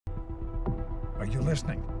Are you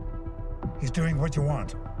listening? He's doing what you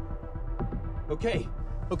want. Okay,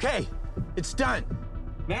 it's done.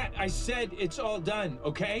 Matt, I said it's all done,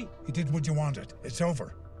 okay? He did what you wanted. It's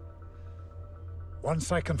over.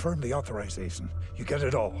 Once I confirm the authorization, you get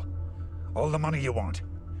it all. All the money you want.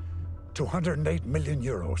 208 million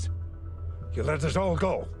euros. You let it all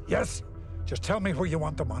go, yes? Just tell me where you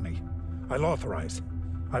want the money. I'll authorize.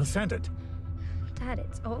 I'll send it. Dad,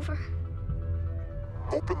 it's over.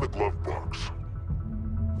 Open the glove box.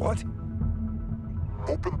 What?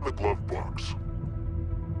 Open the glove box.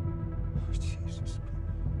 Oh, Jesus.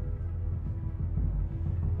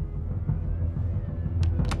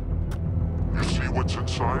 You see what's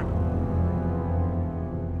inside?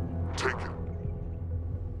 Take it.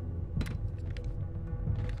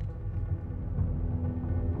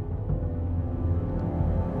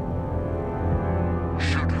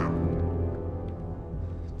 Shoot him.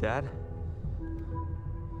 Dad?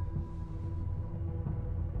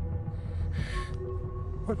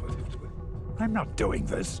 What? I'm not doing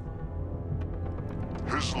this.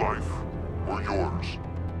 His life or yours.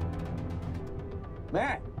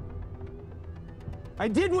 Matt! I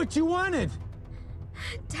did what you wanted!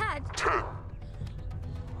 Dad! 10,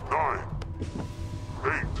 9,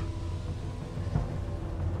 8.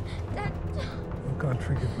 Dad! Oh, God,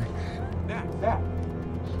 forgive me. Matt!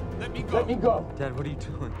 Let me go! Let me go! Dad, what are you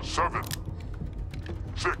doing? 7,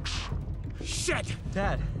 6. Shit!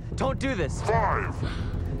 Dad, don't do this! 5.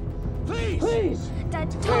 Please! Please! Dad,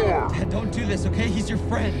 don't! Dad, don't do this, okay? He's your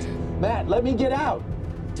friend. Matt, let me get out!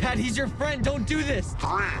 Dad, he's your friend. Don't do this. 3.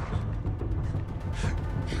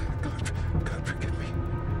 God, forgive me.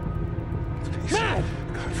 Please. Matt!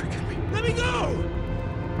 God, forgive me. Let me go!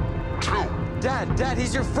 2. Dad,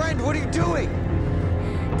 he's your friend. What are you doing?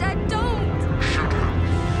 Dad, don't! Shoot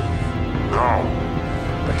him. Now.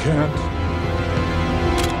 I can't.